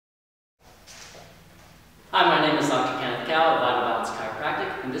Hi, my name is Dr. of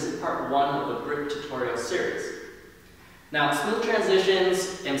Chiropractic, and this is part 1 of a grip tutorial series. Now, smooth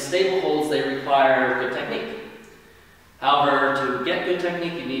transitions and stable holds, they require good technique. However, to get good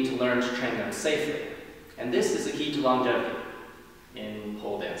technique, you need to learn to train them safely. And this is the key to longevity in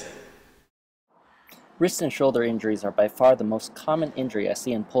pole dancing. Wrist and shoulder injuries are by far the most common injury I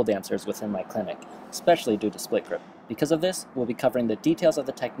see in pole dancers within my clinic, especially due to split grip. Because of this, we'll be covering the details of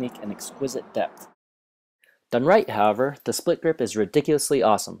the technique in exquisite depth. Done right, however, the split grip is ridiculously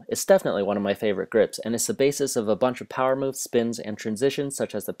awesome. It's definitely one of my favorite grips, and it's the basis of a bunch of power moves, spins, and transitions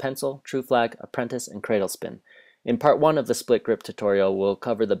such as the pencil, true flag, apprentice, and cradle spin. In part 1 of the split grip tutorial, we'll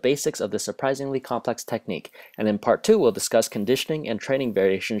cover the basics of this surprisingly complex technique, and in part 2 we'll discuss conditioning and training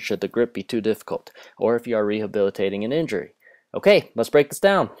variations should the grip be too difficult, or if you are rehabilitating an injury. Okay, let's break this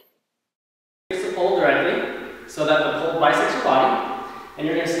down. Face the pole directly so that the pole bisects your body. And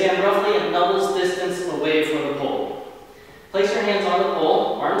you're going to stand roughly an elbow's distance away from the pole. Place your hands on the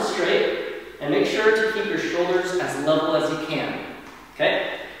pole, arms straight, and make sure to keep your shoulders as level as you can.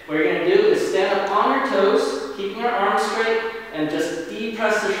 Okay? What you're going to do is stand up on your toes, keeping your arms straight, and just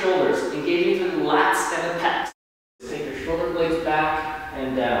depress the shoulders, engaging through the lats and the pecs. Take your shoulder blades back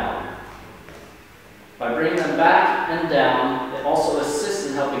and down. By bringing them back and down, it also assists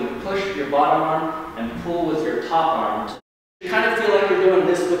in helping push your bottom arm and pull with your top arm. You kind of feel like you're doing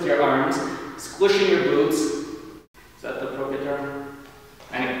this with your arms, squishing your boots. Is that the appropriate term?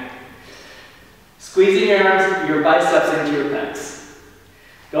 Anyway. Squeezing your arms, your biceps into your pecs.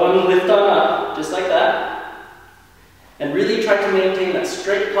 Go and lift on up, just like that. And really try to maintain that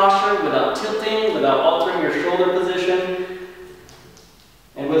straight posture without tilting, without altering your shoulder position,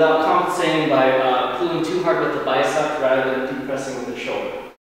 and without compensating by pulling too hard with the bicep rather than depressing with the shoulder.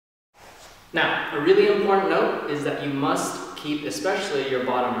 Now, a really important note is that you must keep especially your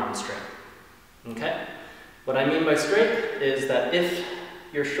bottom arm straight. Okay? What I mean by straight is that if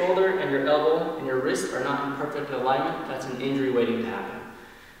your shoulder and your elbow and your wrist are not in perfect alignment, that's an injury waiting to happen.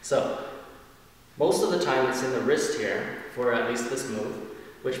 So, most of the time it's in the wrist here, for at least this move,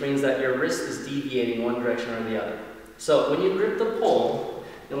 which means that your wrist is deviating one direction or the other. So, when you grip the pole,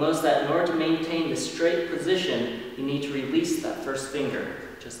 you'll notice that in order to maintain the straight position, you need to release that first finger,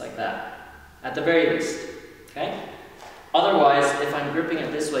 just like that. At the very least, okay? Otherwise, if I'm gripping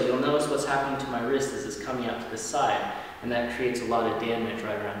it this way, you'll notice what's happening to my wrist is it's coming out to the side, and that creates a lot of damage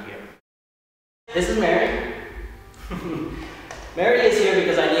right around here. This is Mary. Mary is here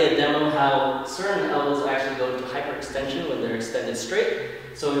because I need to demo how certain elbows actually go into hyperextension when they're extended straight.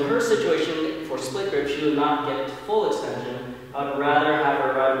 So in her situation, for split grip, she would not get full extension. I would rather have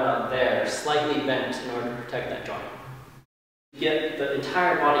her right about there, slightly bent in order to protect that joint. To get the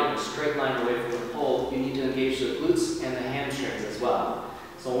entire body in a straight line away from the pole, you need to engage the glutes and the hamstrings as well.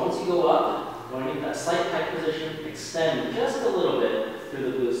 So once you go up, you want to get that slight pike position, extend just a little bit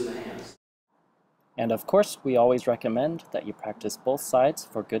through the glutes and the hams. And of course, we always recommend that you practice both sides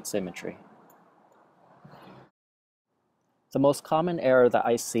for good symmetry. The most common error that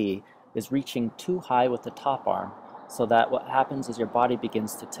I see is reaching too high with the top arm, so that what happens is your body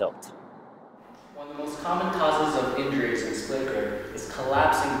begins to tilt. One of the most common causes of injuries in split grip is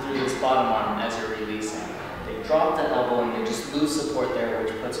collapsing through this bottom arm as you're releasing. They drop the elbow and they just lose support there,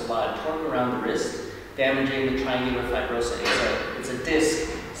 which puts a lot of torque around the wrist, damaging the triangular fibrosa. It's a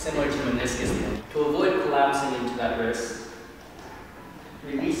disc similar to meniscus. To avoid collapsing into that wrist,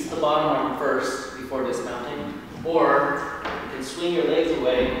 release the bottom arm first before dismounting, or you can swing your legs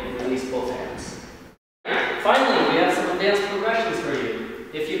away and release both hands. Finally, we have some advanced progressions for you.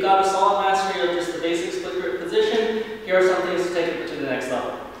 If you've got a solid mastery of just the basic split grip position, here are some things to take it to the next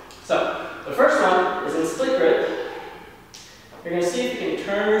level. So, the first one is in split grip. You're going to see if you can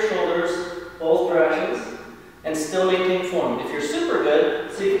turn your shoulders both directions and still maintain form. If you're super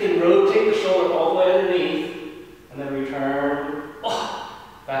good, see if you can rotate the shoulder all the way underneath and then return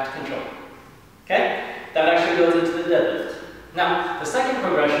back to control. Okay? That actually goes into the deadlift. Now, the second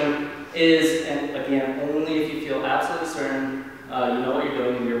progression is, and again, only if you feel absolutely certain you know what you're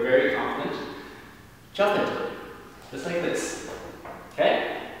doing and you're very confident, jump into it. Just like this.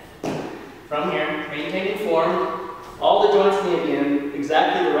 Okay? From here, maintaining form, all the joints need to be in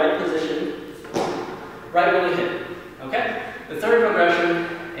exactly the right position, right when you hit it. Okay? The third progression,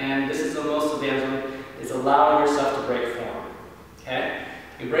 and this is the most advanced one, is allowing yourself to break form. Okay?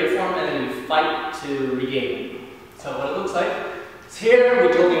 You break form and then you fight to regain it. So what it looks like is here,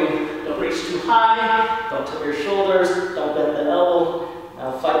 we told you don't reach too high, don't tilt your shoulders, don't bend the elbow.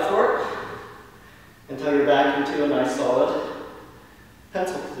 Now fight for it until you're back into a nice solid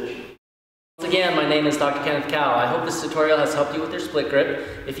pencil position. Once again, my name is Dr. Kenneth Cow. I hope this tutorial has helped you with your split grip.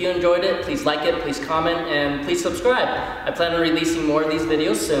 If you enjoyed it, please like it, please comment, and please subscribe. I plan on releasing more of these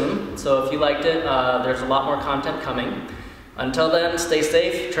videos soon, so if you liked it, there's a lot more content coming. Until then, stay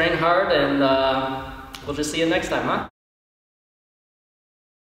safe, train hard, and we'll just see you next time, huh?